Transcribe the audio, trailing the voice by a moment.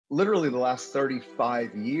literally the last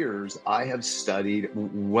 35 years, I have studied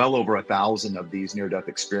well over 1,000 of these near-death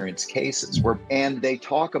experience cases and they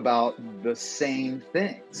talk about the same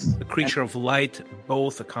things. The creature of light,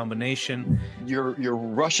 both a combination. You're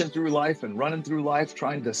rushing through life and running through life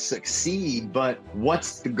trying to succeed, but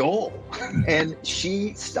what's the goal? And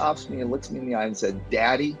she stops me and looks me in the eye and said,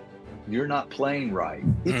 "Daddy, you're not playing right."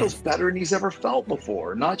 He feels better than he's ever felt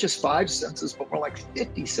before. Not just 5 senses, but more like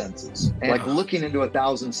 50 senses. And like looking into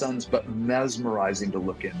 1,000 suns, but mesmerizing to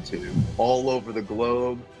look into. All over the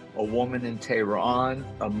globe, a woman in Tehran,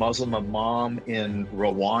 a Muslim imam in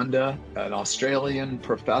Rwanda, an Australian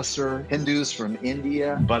professor, Hindus from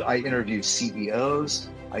India. But I interview CEOs.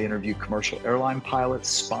 I interview commercial airline pilots,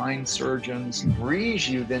 spine surgeons, frees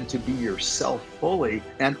you then to be yourself fully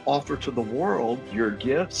and offer to the world your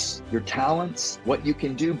gifts, your talents, what you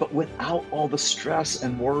can do, but without all the stress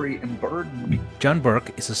and worry and burden. John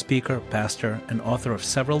Burke is a speaker, pastor, and author of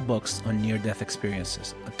several books on near-death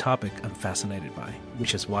experiences, a topic I'm fascinated by,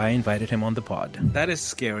 which is why I invited him on the pod. That is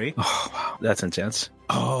scary. Oh, wow. That's intense.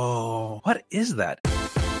 Oh, what is that?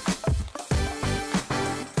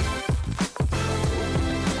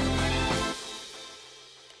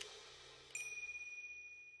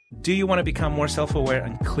 Do you want to become more self-aware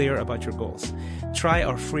and clear about your goals? Try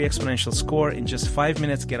our free exponential score. In just 5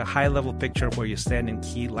 minutes, get a high-level picture of where you stand in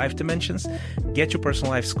key life dimensions. Get your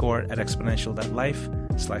personal life score at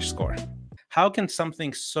exponential.life/score. How can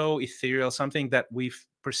something so ethereal, something that we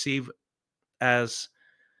perceive as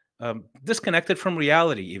disconnected from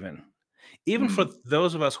reality even for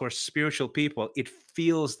those of us who are spiritual people, it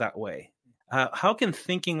feels that way. How can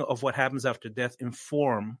thinking of what happens after death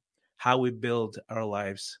inform how we build our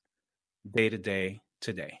lives day to day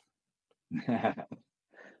today?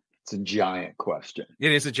 It's a giant question.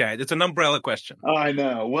 It is a giant. It's an umbrella question. Oh, I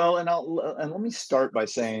know. Well, and let me start by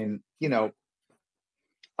saying,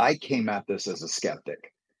 I came at this as a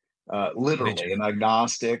skeptic, literally an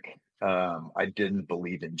agnostic. I didn't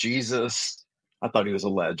believe in Jesus. I thought he was a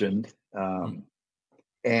legend.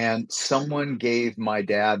 And someone gave my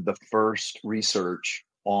dad the first research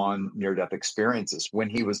on near-death experiences when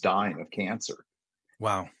he was dying of cancer.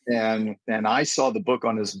 Wow. And I saw the book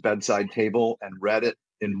on his bedside table and read it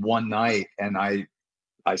in one night. And I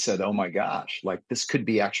said, oh my gosh, like this could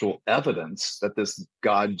be actual evidence that this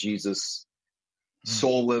God, Jesus,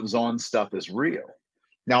 soul lives on stuff is real.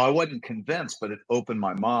 Now I wasn't convinced, but it opened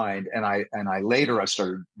my mind. And I later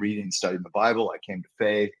started reading, studying the Bible. I came to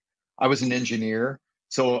faith. I was an engineer.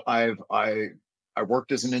 So I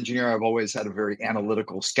worked as an engineer. I've always had a very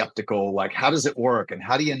analytical, skeptical, like, how does it work? And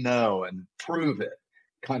how do you know? And prove it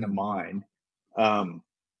kind of mind.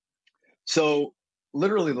 So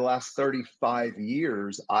literally the last 35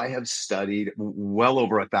 years, I have studied well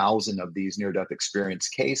over 1,000 of these near-death experience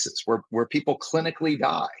cases where people clinically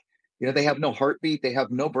die. They have no heartbeat, they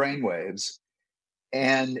have no brain waves,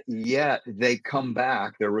 and yet they come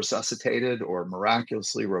back, they're resuscitated or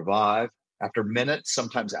miraculously revived after minutes,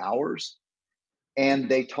 sometimes hours. And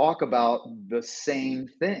they talk about the same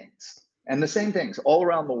things all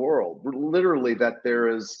around the world, literally that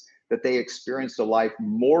they experienced a life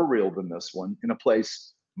more real than this one, in a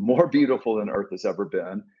place more beautiful than Earth has ever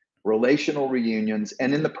been, relational reunions,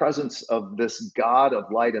 and in the presence of this God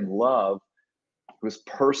of light and love who was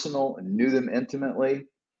personal and knew them intimately.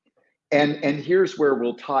 And here's where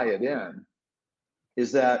we'll tie it in,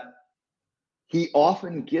 is that he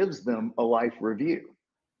often gives them a life review.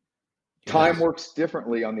 Time works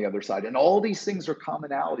differently on the other side. And all these things are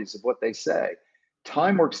commonalities of what they say.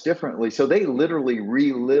 Time works differently. So they literally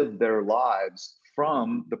relive their lives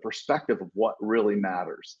from the perspective of what really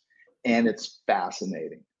matters. And it's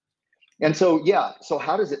fascinating. And so, so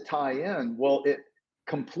how does it tie in? Well, it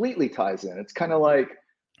completely ties in. It's kind of like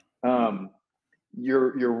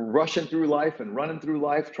you're rushing through life and running through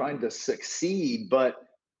life trying to succeed, but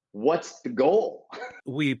what's the goal?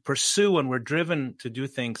 We pursue and we're driven to do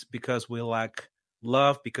things because we lack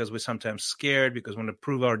love, because we're sometimes scared, because we want to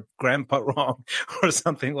prove our grandpa wrong or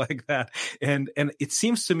something like that. And it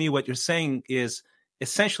seems to me what you're saying is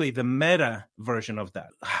essentially the meta version of that.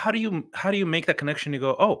 How do you make that connection? You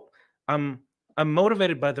go, oh, I'm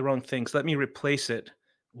motivated by the wrong things. Let me replace it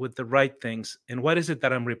with the right things. And what is it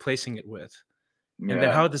that I'm replacing it with? Yeah. And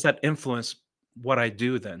then how does that influence what I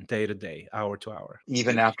do then day to day, hour to hour?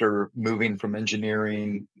 Even after moving from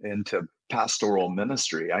engineering into pastoral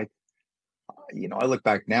ministry, I look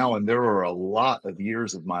back now and there were a lot of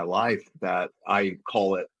years of my life that I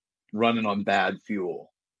call it running on bad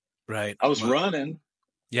fuel. Right. I was running,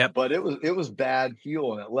 Yep. But it was bad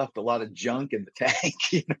fuel and it left a lot of junk in the tank.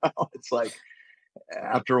 You know, it's like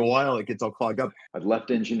after a while it gets all clogged up. I'd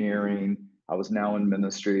left engineering. I was now in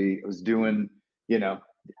ministry. I was doing, you know,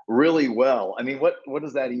 really well. I mean, what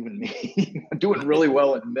does that even mean? Doing really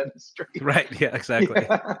well in ministry. Right. Yeah, exactly.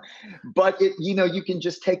 Yeah. But it, you can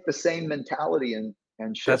just take the same mentality and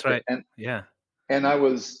That's shift it. right. Yeah. And I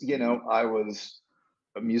was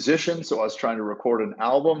a musician, so I was trying to record an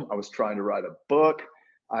album. I was trying to write a book.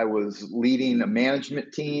 I was leading a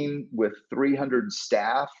management team with 300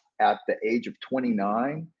 staff at the age of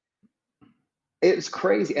 29. It's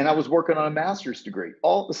crazy. And I was working on a master's degree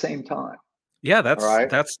all at the same time. Yeah, All right.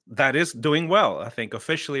 that is doing well. I think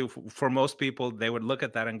officially for most people, they would look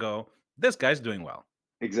at that and go, "This guy's doing well."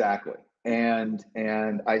 Exactly. And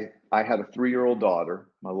I had a 3-year-old daughter,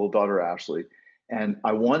 my little daughter Ashley, and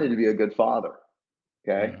I wanted to be a good father.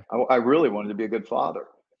 Okay. Mm. I really wanted to be a good father.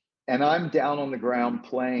 And I'm down on the ground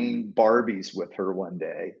playing Barbies with her one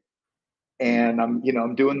day. And I'm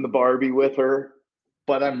doing the Barbie with her,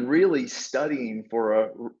 but I'm really studying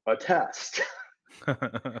for a test.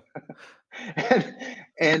 and,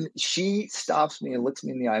 and she stops me and looks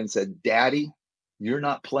me in the eye and said, "Daddy, you're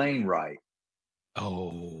not playing right."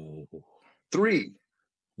 Oh, 3.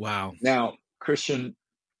 wow. Now, Christian,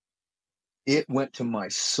 it went to my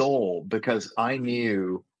soul because I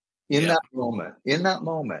knew Yep. in that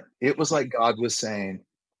moment, it was like God was saying,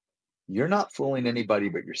 "You're not fooling anybody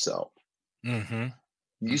but yourself. Mm-hmm.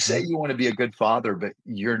 You say Mm-hmm. you want to be a good father, but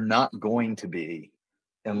you're not going to be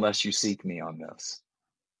unless you seek me on this."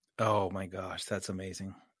 Oh my gosh, that's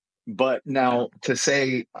amazing. But now to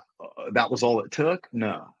say that was all it took,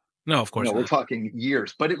 no, No, of course we're not. talking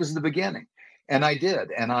years, but it was the beginning. And I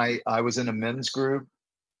did. And I was in a men's group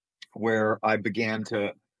where I began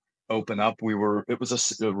to open up. It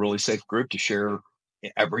was a really safe group to share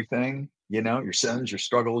everything, your sins, your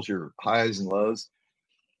struggles, your highs and lows.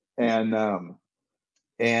 And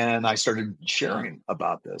I started sharing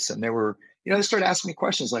about this, and they started asking me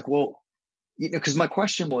questions like, well, because my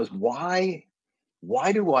question was, why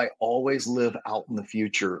do I always live out in the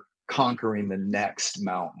future, conquering the next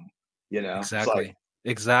mountain? It's like, Exactly.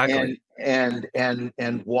 Exactly.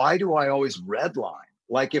 and why do I always redline?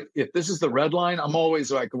 Like if this is the red line, I'm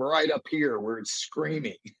always like right up here where it's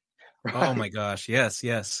screaming, Oh right? my gosh. Yes,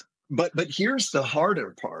 yes. But here's the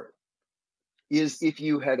harder part is if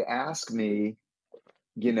you had asked me,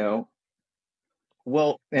 you know,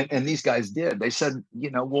 well, and these guys did, they said,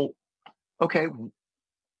 well, okay,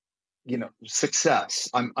 success.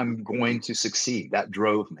 I'm going to succeed. That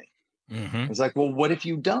drove me. Mm-hmm. It's like, well, what if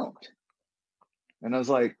you don't? And I was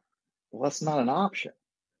like, well, that's not an option.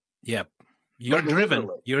 Yep. You're Like driven.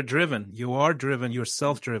 literally. You're driven. You are driven. You're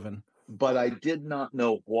self-driven. But I did not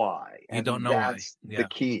know why. You don't And know why. that's the Yeah.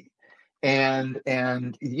 key. And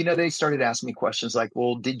they started asking me questions like,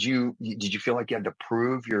 well, did you feel like you had to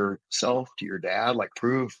prove yourself to your dad, like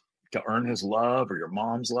prove to earn his love or your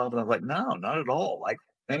mom's love? And I was like, no, not at all. Like,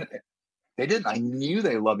 and they didn't. I knew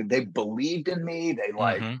they loved me. They believed in me. They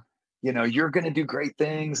like, Mm-hmm. you're going to do great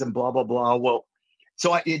things and blah, blah, blah. Well,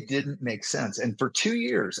 so it didn't make sense. And for 2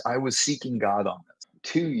 years, I was seeking God on this.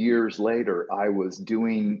 2 years later, I was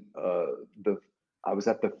doing I was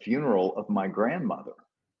at the funeral of my grandmother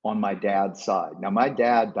on my dad's side. Now, my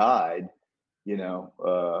dad died, you know,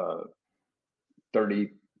 uh, 30,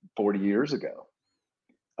 40 years ago.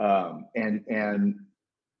 And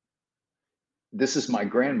this is my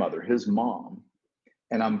grandmother, his mom,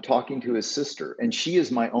 and I'm talking to his sister, and she is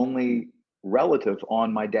my only relative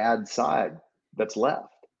on my dad's side that's left.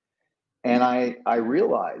 And I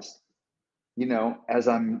realized, as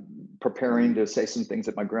I'm preparing to say some things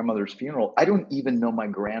at my grandmother's funeral, I don't even know my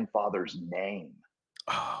grandfather's name.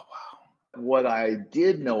 Oh, wow. What I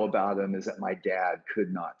did know about him is that my dad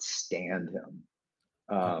could not stand him.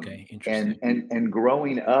 Okay. And Interesting. and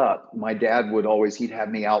growing up, my dad he'd have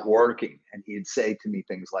me out working, and he'd say to me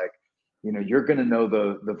things like, you're going to know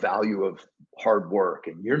the value of hard work,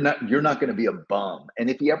 and you're not going to be a bum. And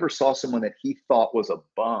if he ever saw someone that he thought was a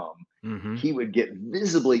bum, Mm-hmm. he would get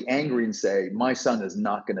visibly angry and say, my son is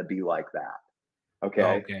not going to be like that. Okay.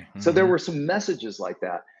 Okay. So there Mm-hmm. were some messages like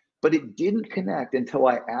that, but it didn't connect until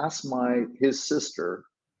I asked his sister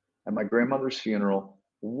at my grandmother's funeral,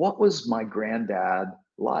 what was my granddad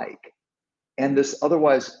like? And this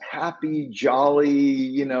otherwise happy,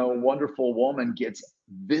 jolly, wonderful woman gets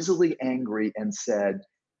visibly angry and said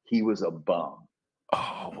he was a bum.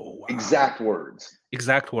 Oh, wow. Exact words.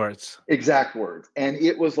 Exact words. Exact words. And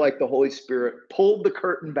it was like the Holy Spirit pulled the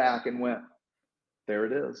curtain back and went, there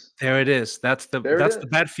it is. There it is. There it That's the is.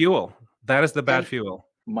 bad fuel. That is the bad And fuel.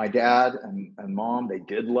 my dad and mom, they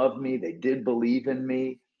did love me. They did believe in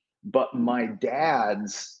me. But my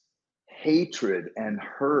dad's hatred and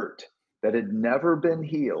hurt that had never been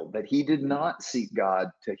healed, that he did not seek God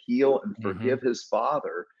to heal and Hmm. forgive his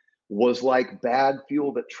father, was like bad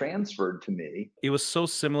fuel that transferred to me. It was so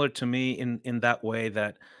similar to me in that way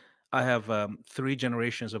that I have 3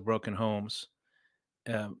 generations of broken homes.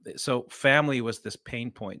 So family was this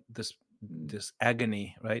pain point, Mm. this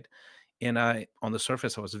agony, right? And I, on the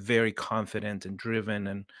surface, I was very confident and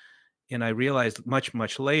driven, and I realized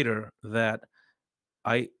much later that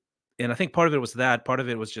I and I think part of it was that, part of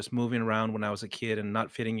it was just moving around when I was a kid and not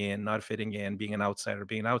fitting in, being an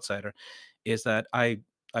outsider, is that I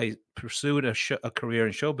pursued a career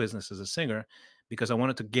in show business as a singer because I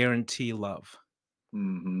wanted to guarantee love,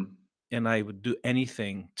 Hmm. and I would do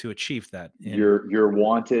anything to achieve that. And You're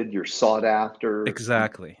wanted, you're sought after,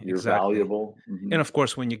 exactly, you're exactly. valuable. Hmm. And of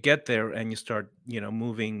course, when you get there and you start,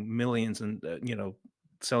 moving millions and,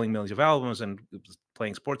 selling millions of albums and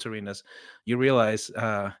playing sports arenas, you realize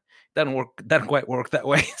doesn't quite work that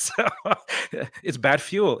way. So it's bad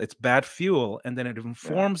fuel. It's bad fuel, and then it Yeah.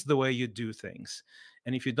 informs the way you do things.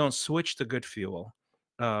 And if you don't switch to good fuel,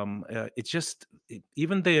 it's just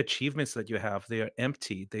even the achievements that you have, they are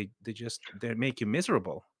empty. They make you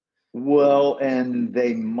miserable. Well, and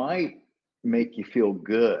they might make you feel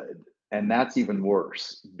good. And that's even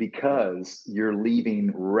worse because you're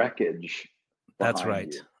leaving wreckage That's behind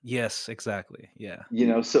right. you. Yes, exactly. Yeah.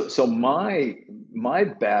 So my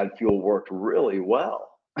bad fuel worked really well.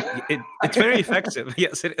 It's very effective.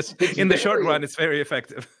 Yes, it is. It's In the short very run, it's very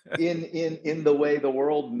effective. in the way the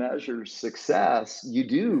world measures success. You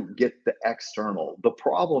do get the external. The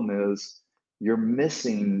problem is you're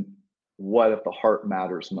missing what at the heart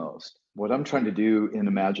matters most. What I'm trying to do in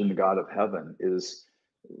Imagine the God of Heaven is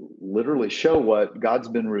literally show what God's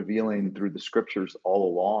been revealing through the scriptures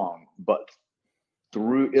all along, but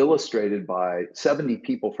through illustrated by 70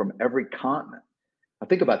 people from every continent. Now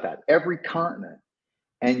think about that, every continent.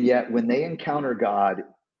 And yet when they encounter God,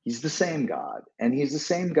 he's the same God, and he's the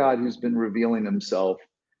same God who's been revealing himself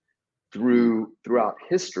throughout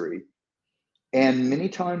history. And many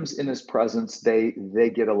times in his presence, they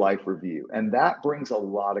get a life review, and that brings a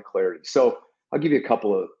lot of clarity. So I'll give you a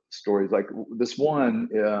couple of stories, like this one,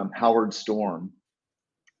 Howard Storm,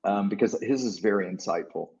 because his is very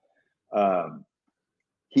insightful. Um,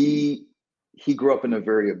 he he grew up in a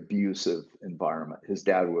very abusive environment. His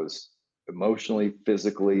dad was emotionally,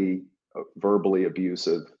 physically, verbally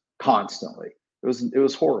abusive constantly. It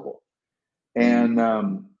was horrible. And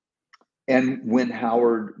when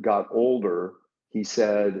Howard got older, he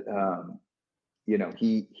said,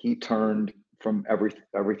 he turned from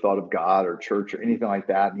every thought of God or church or anything like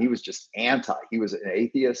that, and he was just anti. He was an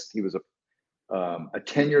atheist. He was a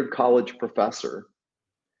tenured college professor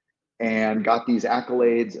and got these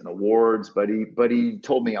accolades and awards. But he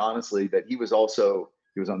told me honestly that he was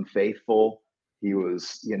unfaithful. He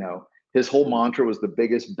was, his whole mantra was the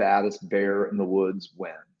biggest, baddest bear in the woods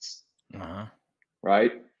wins, Uh-huh.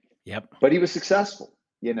 right? Yep. But he was successful,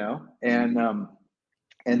 and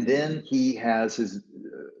then he has his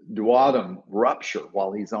duodenum rupture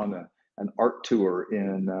while he's on an art tour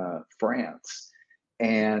in France.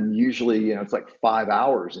 And usually, it's like 5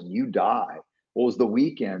 hours and you die. Well, it was the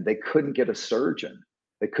weekend. They couldn't get a surgeon.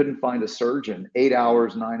 They couldn't find a surgeon. 8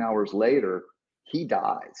 hours, 9 hours later, he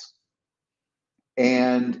dies.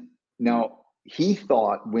 And now he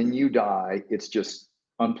thought when you die, it's just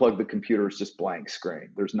unplug the computer, it's just blank screen.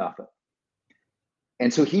 There's nothing.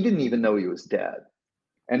 And so he didn't even know he was dead.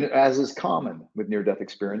 And as is common with near death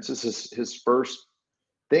experiences, his first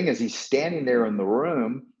thing is he's standing there in the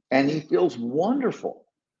room and he feels wonderful.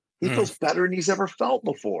 He Mm. feels better than he's ever felt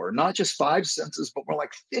before, not just five senses, but more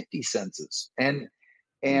like 50 senses. And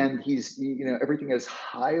he's, everything is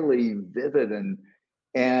highly vivid,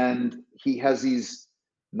 and he has these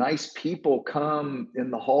nice people come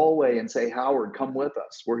in the hallway and say, Howard, come with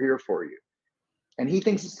us. We're here for you. And he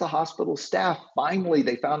thinks it's the hospital staff. Finally,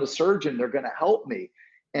 they found a surgeon. They're going to help me.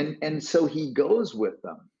 And so he goes with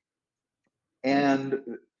them. And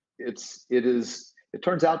it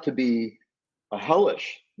turns out to be a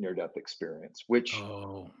hellish near-death experience,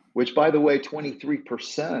 Oh. which by the way,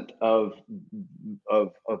 23% of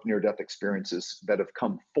near-death experiences that have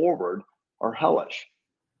come forward are hellish.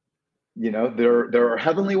 There are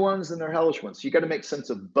heavenly ones and there are hellish ones. So you got to make sense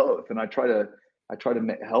of both. And I try to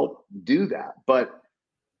help do that. But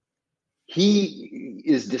he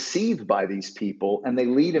is deceived by these people and they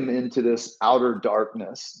lead him into this outer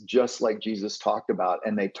darkness, just like Jesus talked about,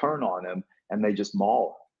 and they turn on him and they just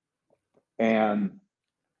maul him. And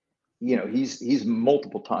he's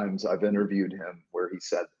multiple times I've interviewed him where he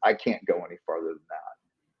said, I can't go any farther than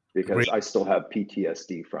that because Really? I still have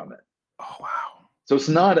PTSD from it. Oh, wow. So it's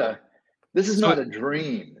not a This is So not a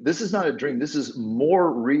dream. This is not a dream. This is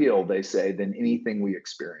more real, they say, than anything we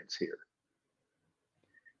experience here.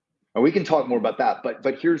 And we can talk more about that,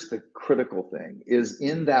 but here's the critical thing is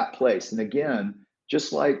in that place. And again,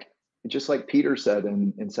 just like Peter said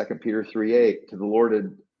in 2 Peter 3:8, to the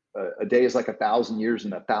Lord, a day is like 1,000 years,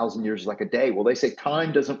 and 1,000 years is like a day. Well, they say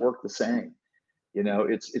time doesn't work the same.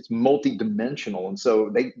 It's multidimensional, and so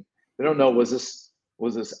they don't know, was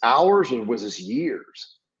this hours or was this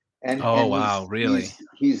years? And oh and wow, really?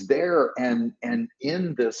 he's there, and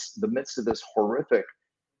in the midst of this horrific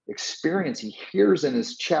experience, he hears in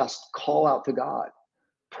his chest call out to God,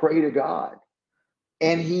 pray to God.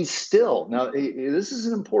 And he's still, now this is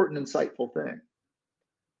an important, insightful thing.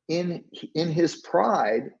 In his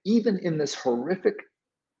pride, even in this horrific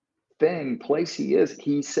place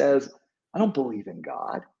he says, I don't believe in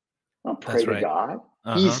God. I don't pray That's to right. God.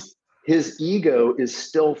 Uh-huh. His ego is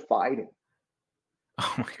still fighting.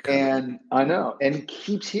 Oh my God. And I know, and he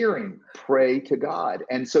keeps hearing, pray to God.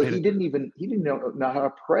 And so Pray to- he didn't know how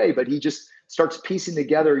to pray, but he just starts piecing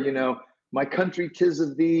together, my country, 'tis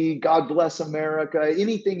of thee, God bless America,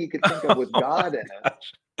 anything you could think of with Oh my God in it.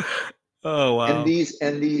 gosh. Oh And wow.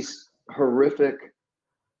 these horrific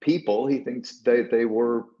people, he thinks they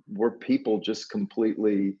were people just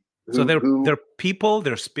completely So they're who people,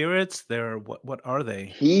 they're spirits, they're what are they?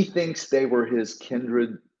 he thinks they were his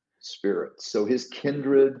kindred spirits. So his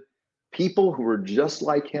kindred people who were just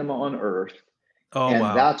like him on earth. Oh And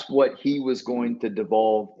wow. that's what he was going to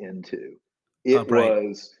devolve into. It Right.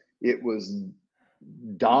 was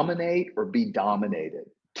dominate or be dominated,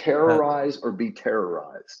 That terrorize or be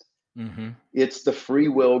terrorized. hmm It's the free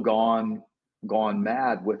will gone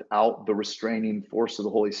mad without the restraining force of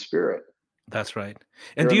the Holy Spirit that's right.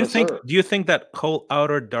 And here on this earth. do you think that whole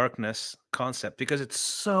outer darkness concept, because it's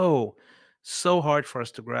so hard for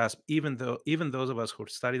us to grasp, even those of us who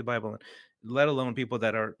study the Bible, and let alone people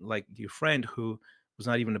that are like your friend who was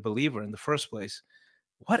not even a believer in the first place.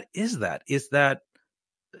 What is that? Is that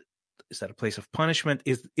a place of punishment?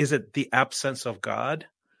 Is it the absence of God?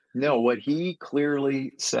 No, what he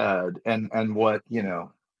clearly said, and what,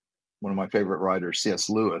 one of my favorite writers, C.S.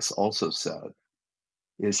 Lewis, also said,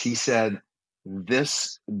 is he said,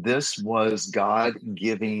 this was God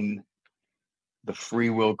giving the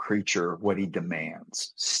free will creature what he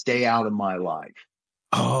demands. Stay out of my life.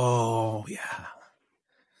 Oh, yeah.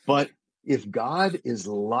 But if God is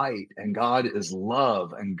light and God is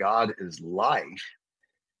love and God is life,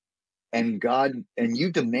 and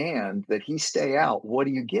you demand that he stay out, what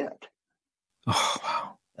do you get? Oh,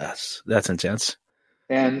 wow. That's intense.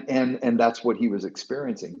 And that's what he was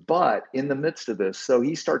experiencing. But in the midst of this, so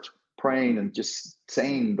he starts praying and just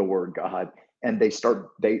saying the word God, and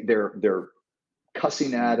they're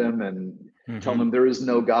cussing at him and telling hmm him there is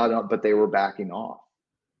no God, but they were backing off.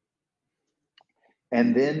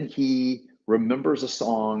 And then he remembers a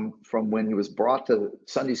song from when he was brought to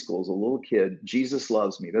Sunday school as a little kid, Jesus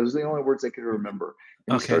loves me. Those are the only words they could remember.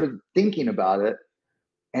 And he Okay. started thinking about it,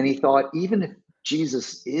 and he thought, even if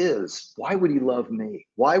Jesus is, why would he love me?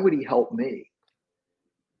 Why would he help me?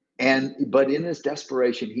 But in his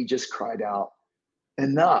desperation, he just cried out,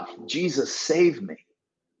 enough, Jesus, save me.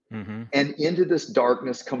 hmm And into this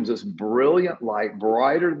darkness comes this brilliant light,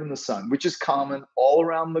 brighter than the sun, which is common all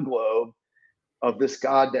around the globe, of this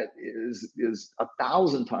God that is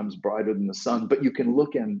 1,000 times brighter than the sun. But you can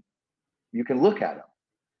look at him,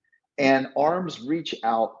 and arms reach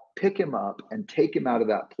out, pick him up, and take him out of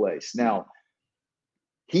that place. Now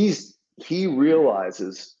he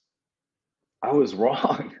realizes, I was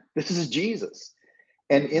wrong. This is Jesus.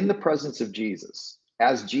 And in the presence of Jesus,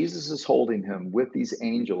 as Jesus is holding him with these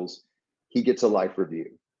angels, he gets a life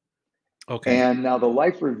review. Okay. And now the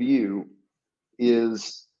life review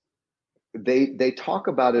is, they talk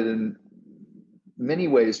about it in many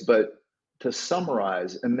ways, but to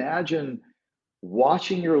summarize, imagine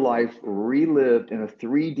watching your life relived in a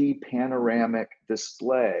 3D panoramic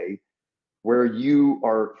display where you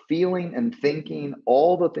are feeling and thinking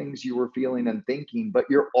all the things you were feeling and thinking, but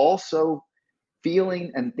you're also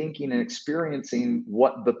feeling and thinking and experiencing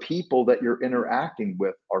what the people that you're interacting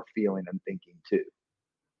with are feeling and thinking too.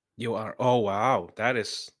 You are. Oh, wow. That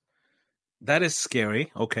is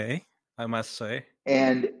scary. Okay. I must say.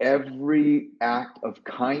 And every act of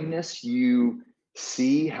kindness, you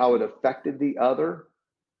see how it affected the other.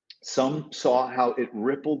 Some saw how it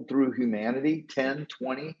rippled through humanity 10,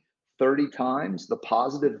 20, 30 times, the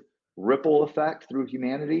positive ripple effect through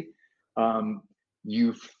humanity. Um,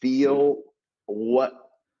 you feel what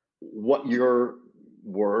your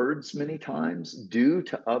words many times do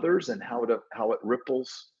to others and how it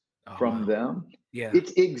ripples Oh, from wow. them. Yeah.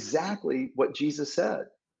 It's exactly what Jesus said.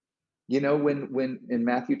 when in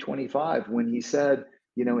Matthew 25, when he said,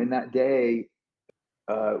 in that day,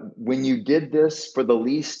 when you did this for the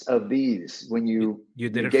least of these, when You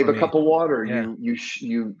did you it for gave a me. cup of water, Yeah.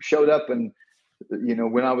 you showed up, and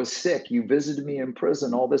when I was sick, you visited me in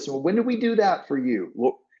prison, all this. Well, when did we do that for you?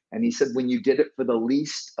 Well, and he said, when you did it for the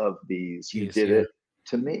least of these, you Yes, did yeah. it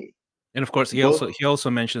to me. And of course, Both he also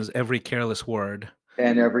mentions every careless word.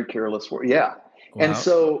 and every careless word. Yeah. And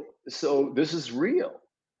Wow. so this is real.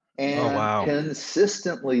 Oh, And wow.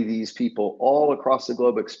 consistently, these people all across the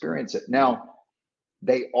globe experience it. Now,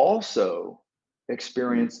 they also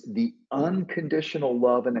experience the unconditional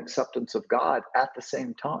love and acceptance of God at the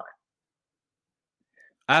same time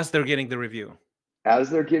As they're getting the review. as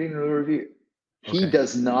they're getting the review. He Okay.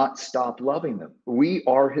 does not stop loving them. We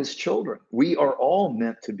are his children. We are all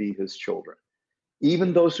meant to be his children.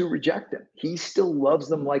 Even those who reject him, he still loves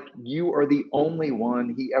them like you are the only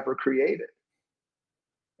one he ever created.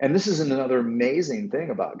 And this is another amazing thing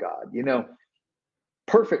about God.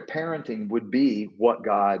 Perfect parenting would be what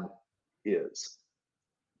God is.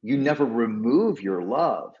 You never remove your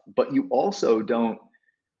love, but you also don't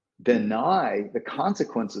deny the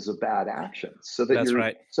consequences of bad actions so that That's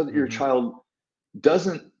right. your Hmm. child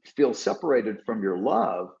doesn't feel separated from your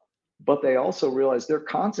love, but they also realize there are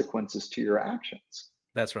consequences to your actions.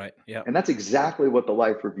 That's right. Yeah. And that's exactly what the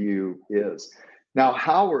life review is. Now,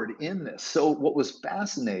 Howard, in this, so what was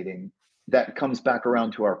fascinating, that comes back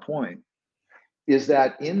around to our point, is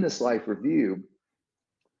that in this life review,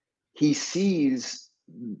 he sees,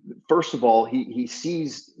 first of all, he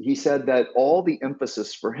said that all the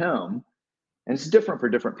emphasis for him, and it's different for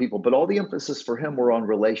different people, but all the emphasis for him were on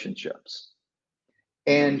relationships.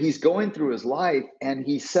 And he's going through his life and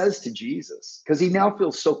he says to Jesus, because he now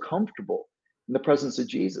feels so comfortable in the presence of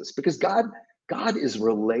Jesus, because God is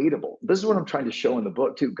relatable. This is what I'm trying to show in the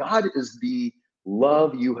book too. God is the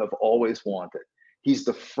love you have always wanted. He's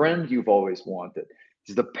the friend you've always wanted.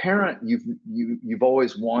 He's the parent you've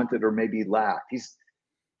always wanted or maybe lacked.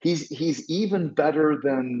 He's even better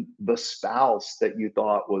than the spouse that you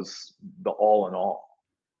thought was the all in all.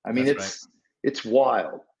 I mean, That's right. it's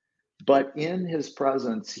wild. But in his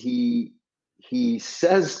presence, he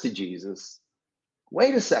says to Jesus,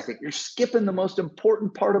 wait a second, you're skipping the most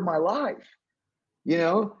important part of my life.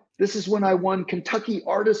 This is when I won Kentucky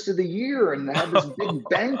Artist of the Year and had this big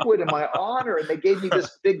banquet in my honor, and they gave me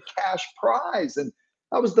this big cash prize. And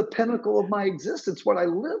that was the pinnacle of my existence, what I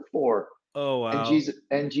live for. Oh, And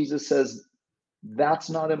wow. Jesus says, that's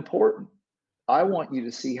not important. I want you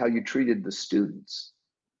to see how you treated the students.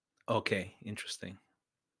 Okay. Interesting.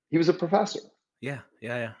 He was a professor. Yeah.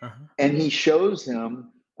 Yeah. Yeah. Uh-huh. And he shows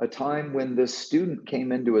him a time when this student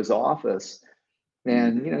came into his office,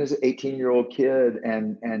 and he's an 18-year-old kid,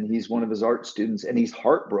 and he's one of his art students, and he's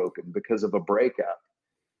heartbroken because of a breakup.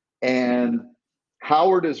 And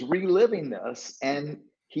Howard is reliving this, and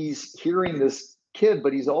he's hearing this kid,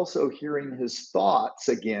 but he's also hearing his thoughts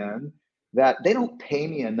again, that they don't pay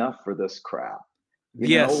me enough for this crap.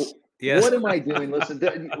 Yes. Yes. What am I doing?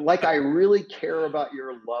 Listen, like I really care about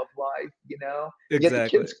your love life, Yet the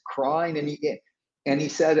Exactly. kid's crying, and he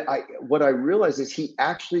said, what I realized is he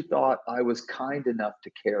actually thought I was kind enough to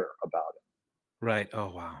care about Right. Oh,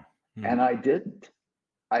 wow. it. And I didn't.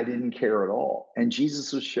 I didn't care at all. And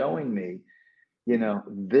Jesus was showing me,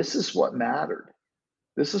 this is what mattered.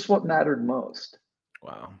 This is what mattered most.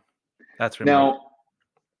 Wow. That's remarkable. Now,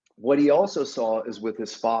 what he also saw is with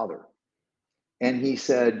his father. And he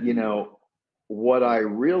said, what I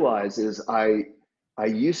realize is I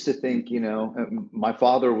used to think, my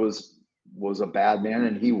father was a bad man,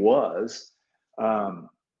 and he was.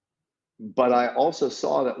 But I also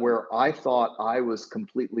saw that where I thought I was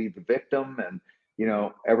completely the victim, and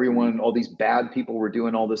everyone, all these bad people were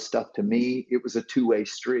doing all this stuff to me, it was a two-way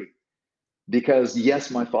street. Because yes,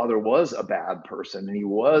 my father was a bad person and he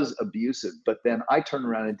was abusive, but then I turned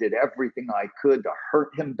around and did everything I could to hurt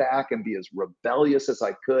him back and be as rebellious as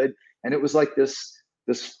I could. And it was like this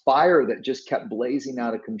fire that just kept blazing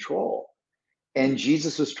out of control. And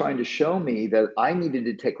Jesus was trying to show me that I needed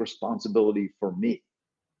to take responsibility for me.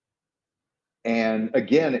 And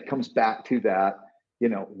again, it comes back to that,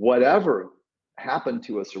 whatever happened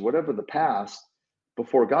to us or whatever the past,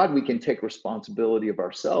 before God, we can take responsibility of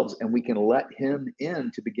ourselves, and we can let him in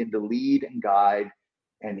to begin to lead and guide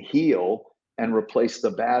and heal and replace the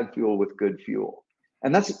bad fuel with good fuel.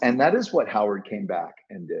 And that is what Howard came back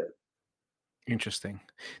and did. Interesting.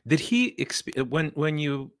 Did he when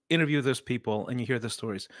you interview those people and you hear the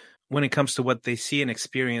stories, when it comes to what they see and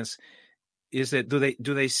experience, is it do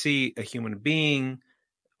they see a human being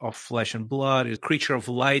of flesh and blood, a creature of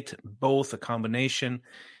light, both, a combination?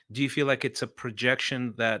 Do you feel like it's a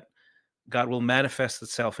projection that God will manifest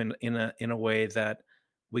itself in a way that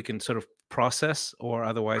we can sort of process, or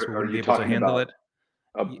otherwise we Are wouldn't be you able to talking handle it.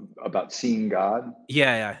 Y- about seeing God?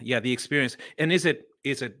 yeah, the experience. And is it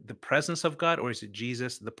the presence of God, or is it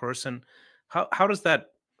Jesus, the person? How does that,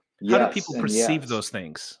 how do Yes people and perceive yes. those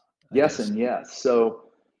things, I Yes guess? and yes.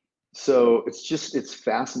 So it's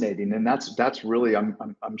fascinating, and that's really I'm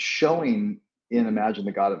showing in Imagine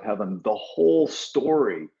the God of Heaven the whole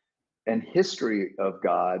story and history of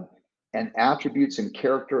God and attributes and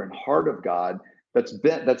character and heart of God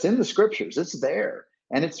that's in the scriptures. It's there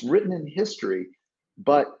and it's written in history.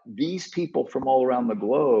 But these people from all around the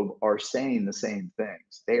globe are saying the same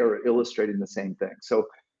things. They are illustrating the same thing. So,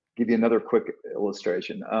 give you another quick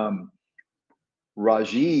illustration.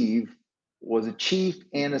 Rajiv was a chief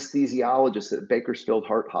anesthesiologist at Bakersfield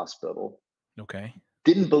Heart Hospital. Okay.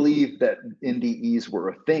 Didn't believe that NDEs were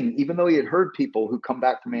a thing, even though he had heard people who come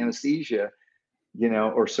back from anesthesia,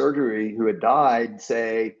 or surgery who had died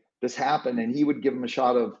say this happened, and he would give them a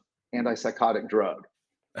shot of antipsychotic drug.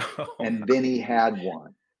 Oh, And then he had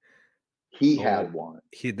one. He oh, had one.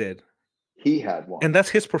 he did. He had And one. that's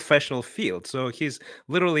his professional field. So he's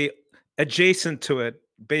literally adjacent to it,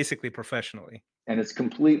 basically professionally. And it's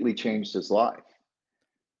completely changed his life.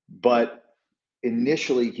 But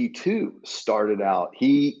initially he too started out,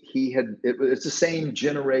 it's the same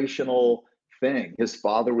generational thing. His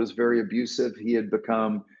father was very abusive. He had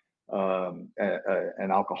become an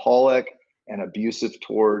alcoholic and abusive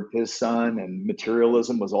toward his son, and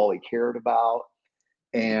materialism was all he cared about.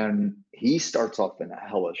 And he starts off in a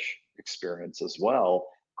hellish experience as well,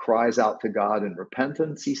 cries out to God in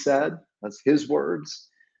repentance, he said. That's his words.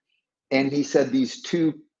 And he said these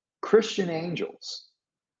two Christian angels,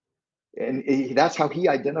 and that's how he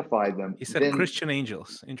identified them. He said Then, Christian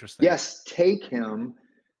angels. Interesting. yes, take him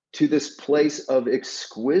to this place of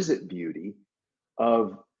exquisite beauty,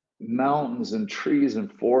 of mountains and trees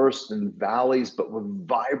and forests and valleys, but with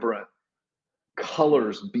vibrant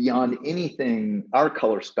colors beyond anything our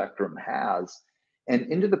color spectrum has,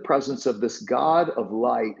 and into the presence of this God of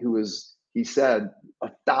light who is, he said,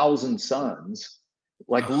 1,000 suns,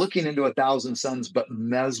 like Oh, looking into 1,000 suns, but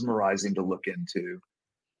mesmerizing to look into.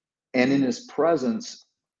 And in his presence,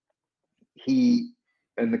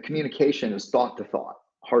 and the communication is thought to thought,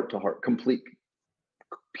 heart to heart, complete,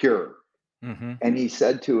 pure. mm-hmm. And he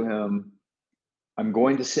said to him, I'm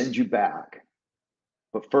going to send you back,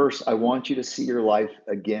 but first I want you to see your life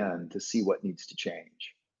again to see what needs to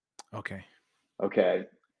change. Okay. Okay.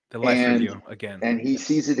 The life and review again. and he Yeah.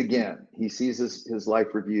 sees it again. He sees his life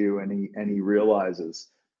review, and he realizes,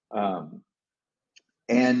 um,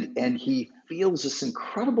 and he feels this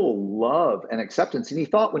incredible love and acceptance. And he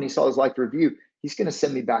thought, when he saw his life review, he's going to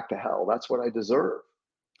send me back to hell. That's what I deserve.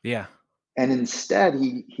 Yeah. And instead,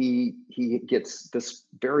 he gets this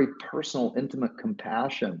very personal, intimate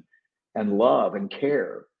compassion and love and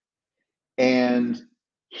care. And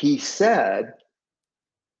he said,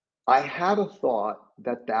 I had a thought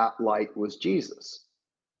that light was Jesus.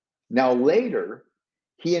 Now, later,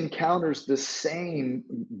 he encounters the same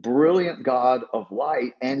brilliant God of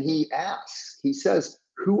light, and he says,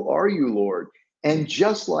 who are you, Lord? And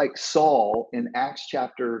just like Saul in Acts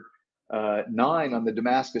chapter 9 on the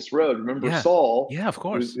Damascus Road, remember Yeah. Saul, Yeah, of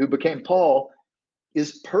course. who became Paul,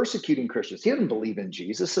 is persecuting Christians. He didn't believe in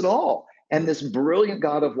Jesus at all. And this brilliant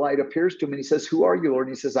God of light appears to him, and he says, who are you, Lord?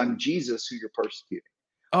 And he says, I'm Jesus who you're persecuting.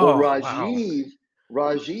 Well, Oh, wow.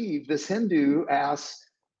 Rajiv, this Hindu, asks,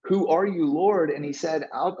 who are you, Lord? And he said,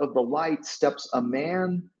 out of the light steps a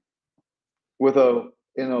man with a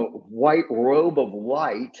white robe of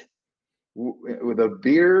light, with a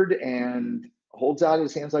beard, and holds out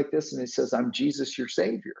his hands like this, and he says, I'm Jesus, your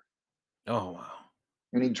Savior. Oh, wow.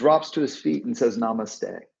 And he drops to his feet and says,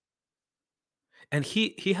 Namaste. And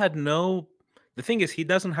he had no, the thing is, he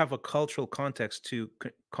doesn't have a cultural context to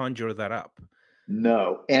conjure that up.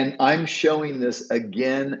 No. And I'm showing this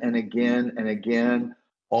again and again and again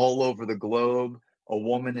all over the globe. A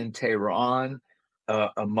woman in Tehran,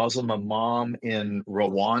 a Muslim imam in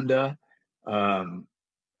Rwanda, an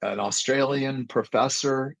Australian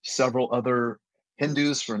professor, several other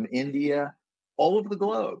Hindus from India, all over the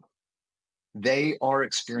globe. They are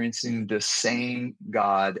experiencing the same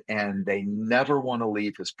God, and they never want to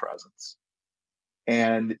leave his presence.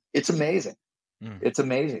 And it's amazing. It's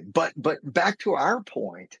amazing. But back to our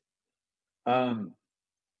point,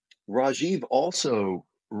 Rajiv also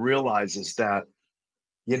realizes that,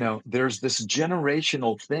 there's this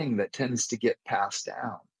generational thing that tends to get passed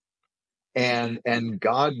down. And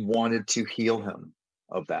God wanted to heal him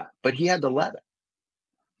of that, but he had to let it.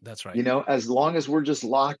 That's right. As long as we're just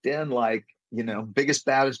locked in, like, biggest,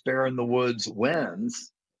 baddest bear in the woods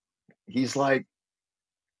wins, He's like,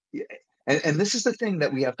 and this is the thing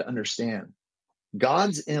that we have to understand.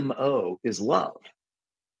 God's MO is love.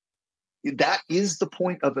 That is the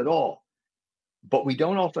point of it all. But we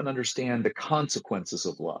don't often understand the consequences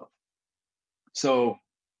of love. So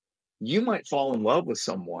you might fall in love with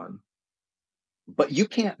someone, but you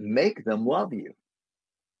can't make them love you.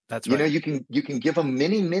 That's right. You can give them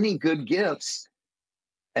many, many good gifts,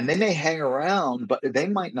 and they may hang around, but they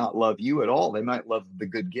might not love you at all. They might love the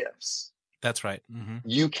good gifts. That's right. Mm-hmm.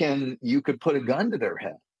 You could put a gun to their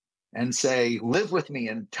head and say, live with me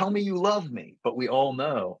and tell me you love me. But we all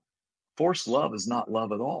know forced love is not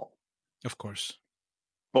love at all. Of course.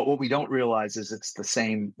 But what we don't realize is it's the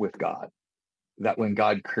same with God, that when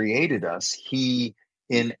God created us, he,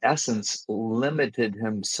 in essence, limited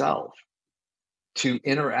himself to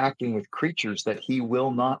interacting with creatures that he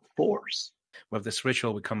will not force. We have this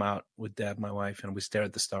ritual. We come out with Deb, my wife, and we stare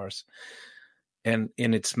at the stars. And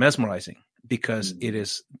it's mesmerizing because it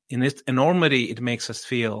is, in its enormity, it makes us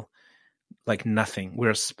feel like nothing.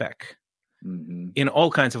 We're a speck. In all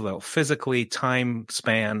kinds of levels, physically, time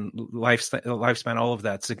span, lifespan, all of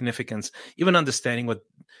that, significance, even understanding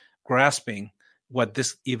grasping what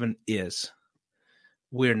this even is.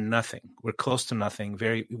 We're nothing. We're close to nothing.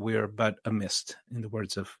 We're but a mist, in the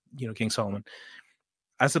words of King Solomon.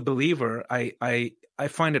 As a believer, I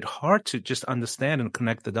find it hard to just understand and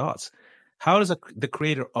connect the dots. How does the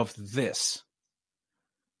creator of this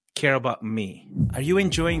care about me? Are you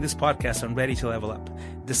enjoying this podcast and ready to level up?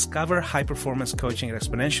 Discover high-performance coaching at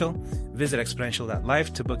Exponential. Visit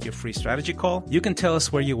exponential.life to book your free strategy call. You can tell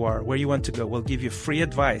us where you are, where you want to go. We'll give you free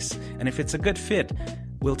advice. And if it's a good fit,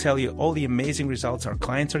 we'll tell you all the amazing results our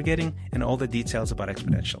clients are getting and all the details about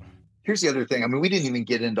Exponential. Here's the other thing. I mean, we didn't even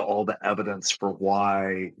get into all the evidence for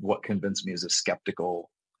what convinced me as a skeptical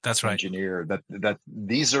engineer, that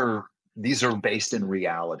these are based in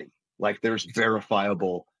reality. Like there's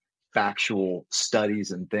verifiable factual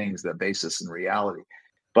studies and things that base us in reality.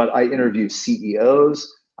 But I interview CEOs,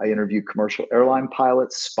 I interview commercial airline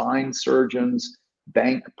pilots, spine surgeons,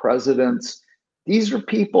 bank presidents. These are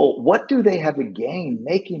people, what do they have to gain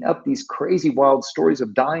making up these crazy, wild stories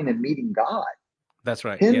of dying and meeting God? That's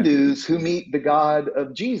right. Hindus who meet the God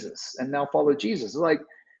of Jesus and now follow Jesus. Like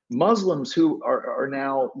Muslims who are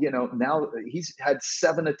now, now he's had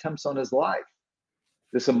 7 attempts on his life.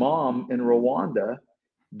 This imam in Rwanda,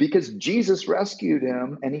 because Jesus rescued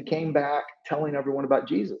him and he came back telling everyone about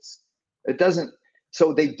Jesus.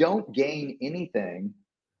 So they don't gain anything.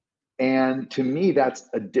 And to me, that's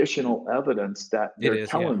additional evidence that they're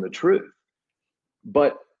telling the truth.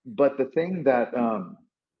 But the thing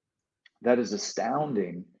that is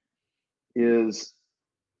astounding is,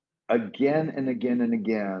 again and again and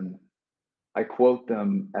again, I quote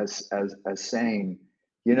them as saying,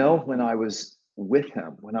 when I was with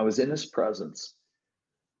him, when I was in his presence,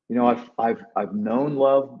 I've known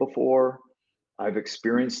love before. I've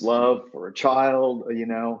experienced love for a child,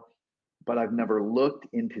 but I've never looked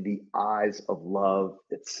into the eyes of love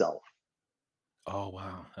itself. Oh,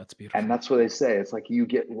 wow. That's beautiful. And that's what they say. It's like you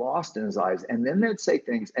get lost in his eyes. And then they'd say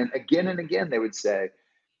things. And again, they would say,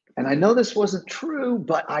 and I know this wasn't true,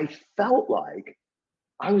 but I felt like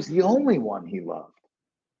I was the only one he loved.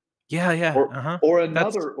 Yeah. Or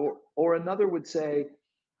another would say,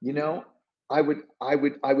 I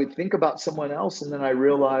would think about someone else, and then I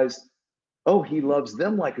realized, oh, he loves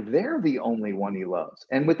them like they're the only one he loves.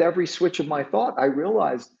 And with every switch of my thought, I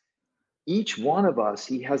realized each one of us,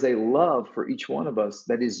 he has a love for each one of us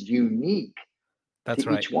that is unique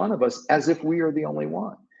to each one of us, as if we are the only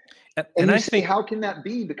one. And I think, how can that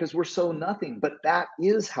be? Because we're so nothing. But that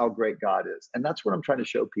is how great God is. And that's what I'm trying to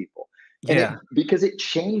show people. Because it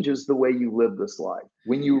changes the way you live this life.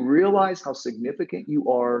 When you realize how significant you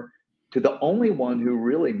are to the only one who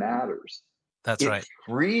really matters, it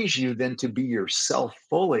frees you then to be yourself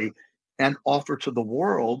fully and offer to the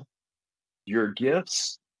world your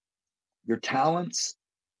gifts, your talents,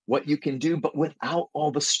 what you can do, but without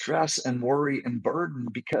all the stress and worry and burden,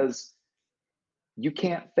 because you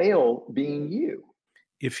can't fail being you.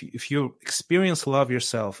 If you experience love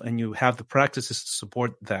yourself and you have the practices to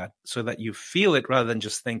support that so that you feel it rather than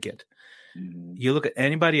just think it, you look at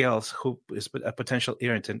anybody else who is a potential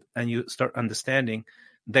irritant and you start understanding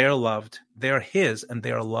they're loved, they're his, and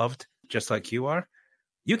they're loved just like you are.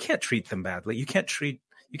 You can't treat them badly. You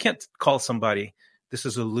can't call somebody, this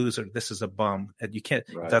is a loser, this is a bum. And you can't,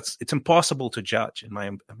 it's impossible to judge in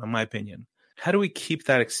my opinion. How do we keep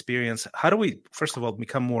that experience? How do we, first of all,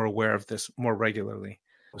 become more aware of this more regularly?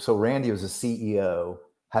 So Randy was a CEO,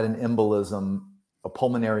 had an embolism, a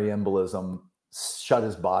pulmonary embolism, shut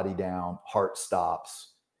his body down, heart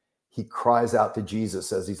stops. he cries out to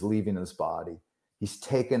Jesus as he's leaving his body. He's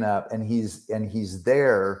taken up, and he's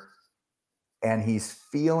there, and he's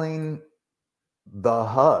feeling the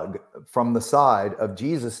hug from the side of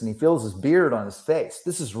Jesus, and he feels his beard on his face.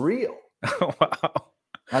 This is real. Wow.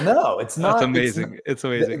 I know. It's not. That's amazing. It's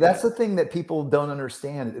amazing. That's the thing that people don't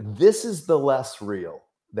understand. This is the less real,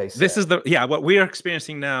 they say. This is what we are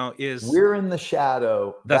experiencing now is we're in the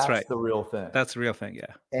shadow. That's right. The real thing. That's the real thing.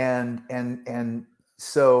 Yeah. And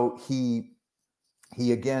so he's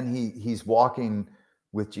walking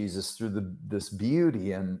with Jesus through this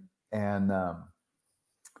beauty, and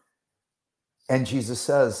Jesus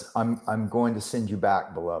says, I'm going to send you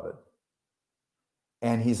back, beloved.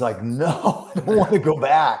 And he's like, no, I don't want to go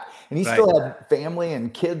back. And he still had family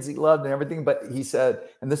and kids he loved and everything. But he said,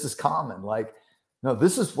 and this is common, like, no,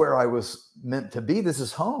 this is where I was meant to be. This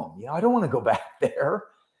is home. I don't want to go back there.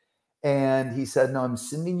 And he said, no, I'm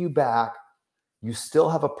sending you back. You still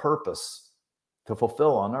have a purpose to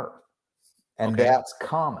fulfill on earth. And that's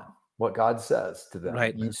common, what God says to them.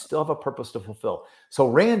 Right. You still have a purpose to fulfill. So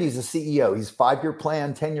Randy's a CEO. He's 5-year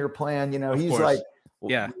plan, 10-year plan. He's like,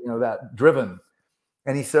 that driven.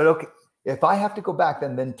 And he said, okay, if I have to go back,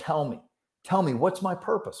 then tell me, what's my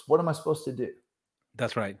purpose? What am I supposed to do?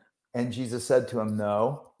 That's right. And Jesus said to him,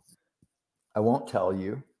 no, I won't tell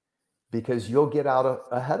you, because you'll get out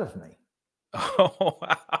ahead of me. Oh,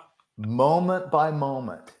 wow. Moment by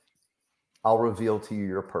moment, I'll reveal to you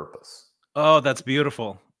your purpose. Oh, that's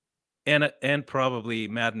beautiful. And probably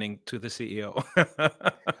maddening to the CEO.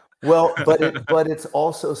 Well, but it's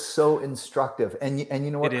also so instructive. And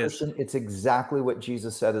you know what, Christian? It's exactly what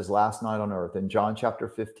Jesus said his last night on earth. In John chapter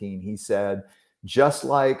 15, he said, just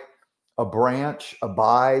like a branch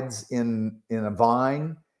abides in a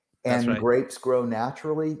vine and grapes grow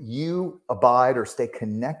naturally, you abide or stay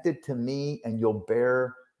connected to me and you'll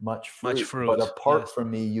bear much fruit. But apart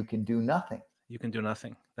from me, you can do nothing. You can do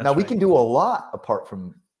nothing. Now, we can do a lot apart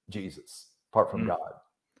from Jesus, apart from God,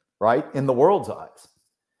 right? In the world's eyes.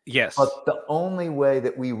 Yes. But the only way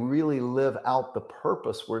that we really live out the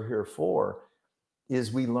purpose we're here for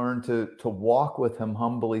is we learn to walk with him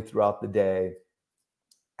humbly throughout the day,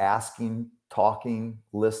 asking, talking,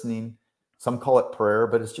 listening. Some call it prayer,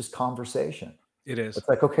 but it's just conversation. It is. It's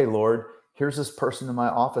like, okay, Lord, here's this person in my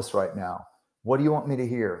office right now. What do you want me to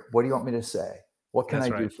hear? What do you want me to say? What can I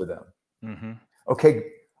do for them? Mm-hmm.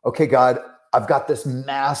 Okay, God, I've got this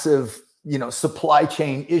massive, supply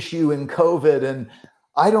chain issue in COVID, and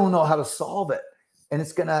I don't know how to solve it. And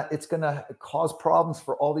it's gonna cause problems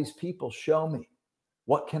for all these people. Show me.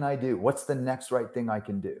 What can I do? What's the next right thing I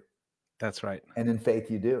can do? That's right. And in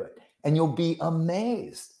faith, you do it. And you'll be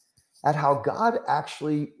amazed at how God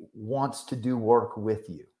actually wants to do work with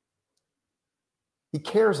you. He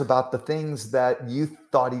cares about the things that you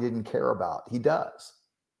thought he didn't care about. He does.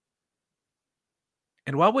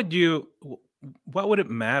 And what would it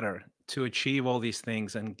matter to achieve all these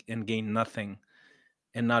things and gain nothing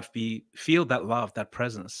and not feel that love, that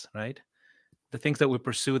presence, right? The things that we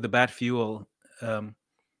pursue, the bad fuel.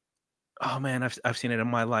 Oh man, I've seen it in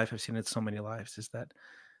my life. I've seen it in so many lives.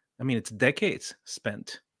 It's decades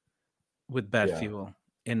spent with bad fuel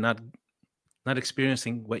and not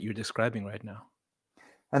experiencing what you're describing right now.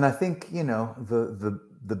 And I think,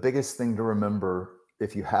 the biggest thing to remember,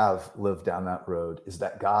 if you have lived down that road, is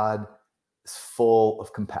that God is full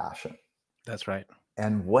of compassion. That's right.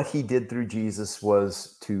 And what he did through Jesus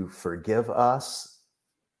was to forgive us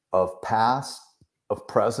of past, of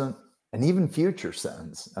present, and even future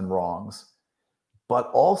sins and wrongs. But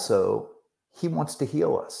also, he wants to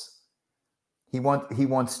heal us. He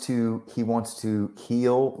wants to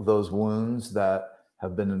heal those wounds that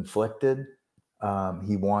have been inflicted.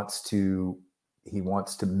 He wants to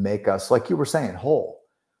make us, like you were saying, whole,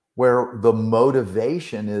 where the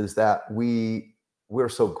motivation is that we're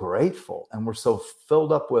so grateful and we're so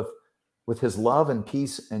filled up with his love and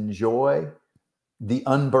peace and joy, the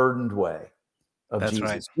unburdened way of Jesus.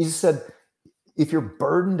 Right. Jesus said, if you're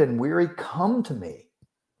burdened and weary, come to me,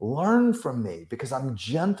 learn from me, because I'm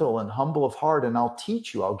gentle and humble of heart, and I'll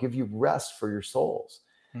teach you, I'll give you rest for your souls.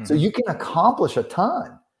 Mm-hmm. So you can accomplish a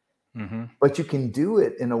ton. Mm-hmm. But you can do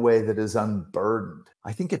it in a way that is unburdened.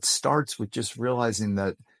 I think it starts with just realizing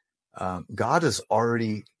that God is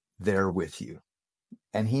already there with you,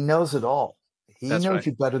 and he knows it all. He knows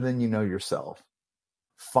you better than you know yourself.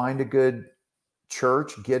 Find a good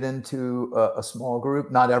church, get into a small group.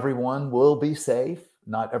 Not everyone will be safe.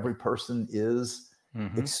 Not every person is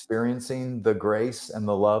experiencing the grace and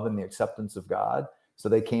the love and the acceptance of God, so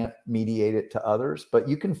they can't mediate it to others. But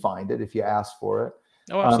you can find it if you ask for it.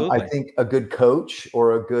 Oh, absolutely. I think a good coach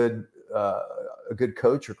or a good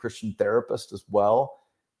coach or Christian therapist as well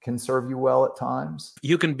can serve you well at times.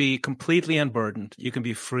 You can be completely unburdened. You can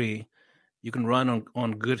be free. You can run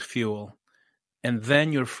on good fuel. And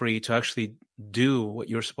then you're free to actually do what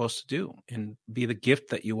you're supposed to do and be the gift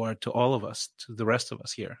that you are to all of us, to the rest of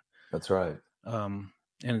us here. That's right. And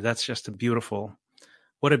that's just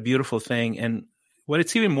what a beautiful thing. And what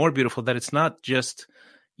it's even more beautiful that it's not just,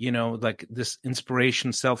 like this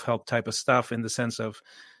inspiration, self-help type of stuff in the sense of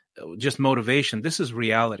just motivation. This is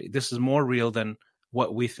reality. This is more real than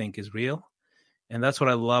what we think is real. And that's what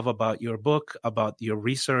I love about your book, about your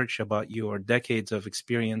research, about your decades of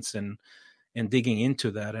experience and digging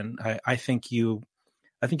into that. And I think you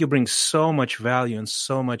bring so much value and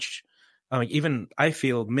so much, even I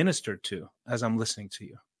feel ministered to as I'm listening to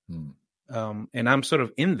you. And I'm sort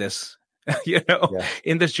of in this,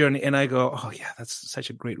 in this journey. And I go, oh yeah, that's such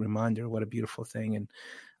a great reminder. What a beautiful thing. And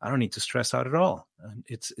I don't need to stress out at all. And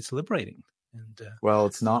it's liberating. And well,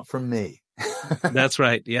 it's not from me. That's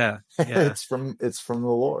right. Yeah. It's from the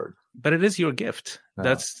Lord. But it is your gift.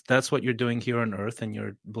 Yeah. That's what you're doing here on earth, and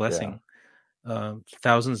you're blessing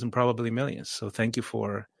thousands and probably millions. So thank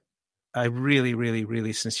you I really, really,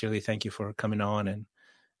 really sincerely thank you for coming on. And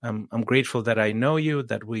I'm grateful that I know you,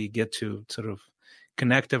 that we get to sort of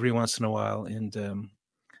connect every once in a while. And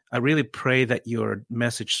I really pray that your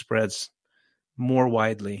message spreads more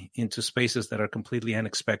widely into spaces that are completely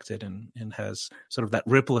unexpected and has sort of that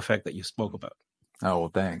ripple effect that you spoke about. Oh,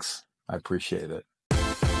 well, thanks. I appreciate it.